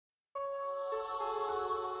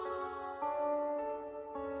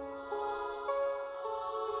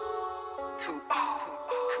200.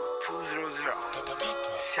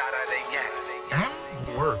 Shout out they gang.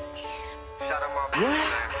 Works. Shout out my man.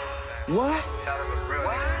 What? Shout out the real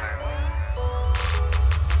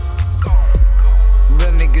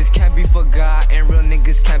Real niggas can't be forgotten. Real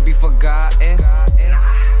niggas can't be forgotten.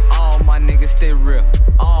 All my niggas stay real.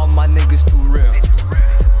 All my niggas too real.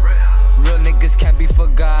 Real niggas can't be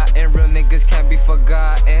forgotten. Real niggas can't be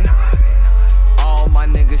forgotten. All my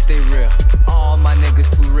niggas stay real. All my niggas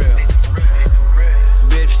too real.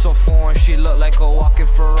 Bitch so foreign, she look like a walking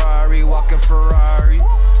Ferrari. Walking Ferrari.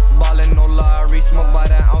 Ballin' no lottery. Smoke by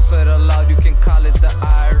that ounce of the loud, you can call it the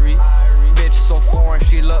Irie. Bitch so foreign,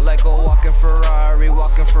 she look like a walking Ferrari.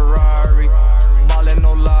 Walking Ferrari. Ballin'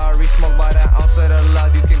 no lottery. Smoke by that ounce of the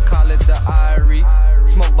loud, you can call it the Irie.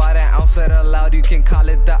 Smoke by that ounce of the loud, you can call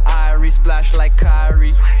it the Irie. Splash like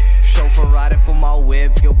Kyrie. Chauffeur riding for my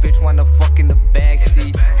whip. Yo bitch wanna fuck in the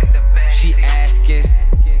backseat. She asking,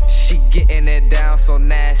 she getting it down so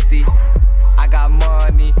nasty. I got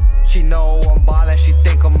money, she know I'm ballin', she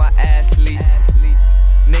think I'm an athlete.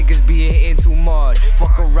 Niggas be hating too much,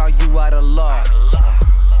 fuck around you out of luck.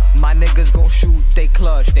 My niggas gon' shoot, they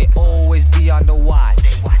clutch, they always be on the watch.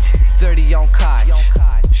 30 on Koch,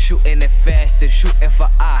 shooting it fast and shooting for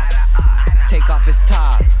ops. Take off his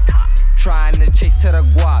top, trying to chase to the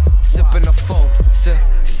guap. Sippin' the foe,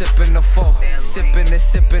 sippin' the foe.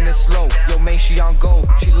 Sippin' it slow. Yo, man, she on go.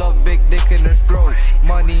 She love big dick in her throat.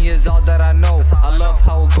 Money is all that I know. I love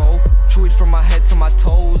how it go. Chewy from my head to my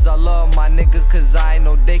toes. I love my niggas cause I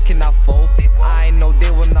know they cannot fold. I know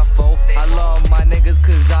they will not fold. I love my niggas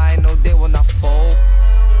cause I know they will not fold.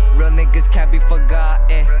 Real niggas can't be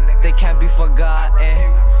forgotten. They can't be forgotten.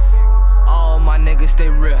 All my niggas stay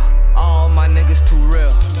real. All my niggas too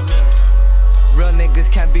real. Real niggas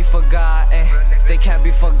can't be forgotten. They can't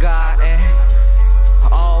be forgotten.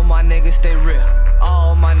 All my niggas stay real.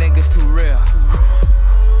 All my niggas too real.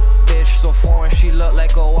 Bitch so foreign, she look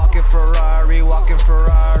like a walking Ferrari. Walking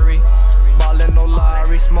Ferrari. Ballin' no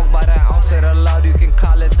lottery. Smoke by that ounce of the loud, you can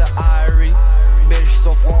call it the Irie. Bitch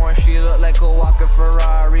so foreign, she look like a walking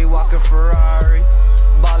Ferrari. Walking Ferrari.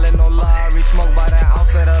 Ballin' no lottery. Smoke by that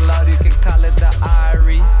ounce of the loud, you can call it the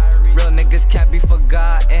Irie. Real niggas can't be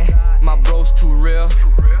forgotten. My bros too real.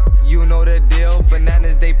 You know the deal.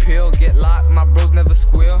 Bananas they peel. Get locked, my bros never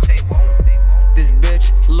squeal. This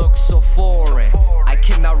bitch looks so foreign, I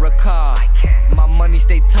cannot recall. My money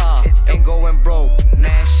stay top, ain't going broke.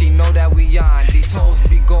 Man, she know that we on. These hoes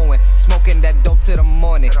be going, smoking that dope till the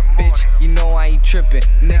morning. Bitch, you know I ain't tripping.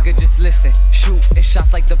 Nigga, just listen. Shooting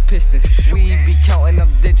shots like the Pistons. We be counting up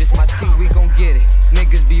digits. My team, we gon' get it.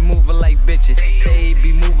 Niggas be moving like bitches. They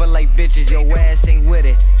be moving like bitches. Your ass ain't with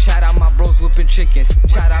it. Shout out my bros whipping chickens.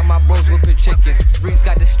 Shout out my bros whipping chickens. Reeves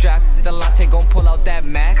got the strap. The latte gon' pull out that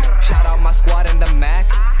Mac. Shout out my squad and the Mac.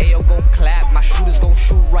 Ayo gon' clap. My shooters gon'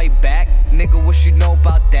 shoot right back. Nigga, what you know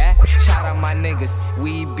about that? Shout out my niggas.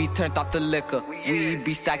 We be turned off the liquor. We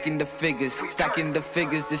be stacking the figures. Stacking the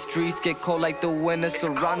figures. The streets get cold like the winter.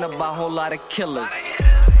 Surrounded by a whole lot of killers.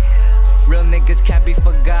 Real niggas can't be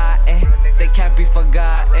forgotten. They can't be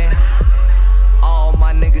forgotten. All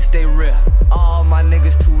my niggas stay real. All my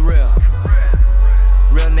niggas too real.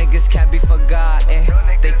 Real niggas can't be forgotten.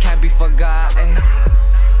 They can't be forgotten.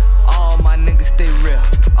 All my niggas stay real.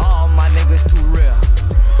 All my niggas too real.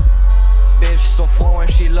 Bitch so foreign,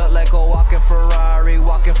 she look like a walking Ferrari.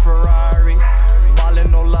 Walking Ferrari.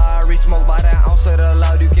 Ballin' no lottery. Smoke by that ounce of the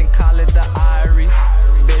loud, you can call it the Irie.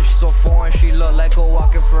 Bitch so foreign, she look like a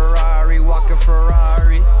walking Ferrari.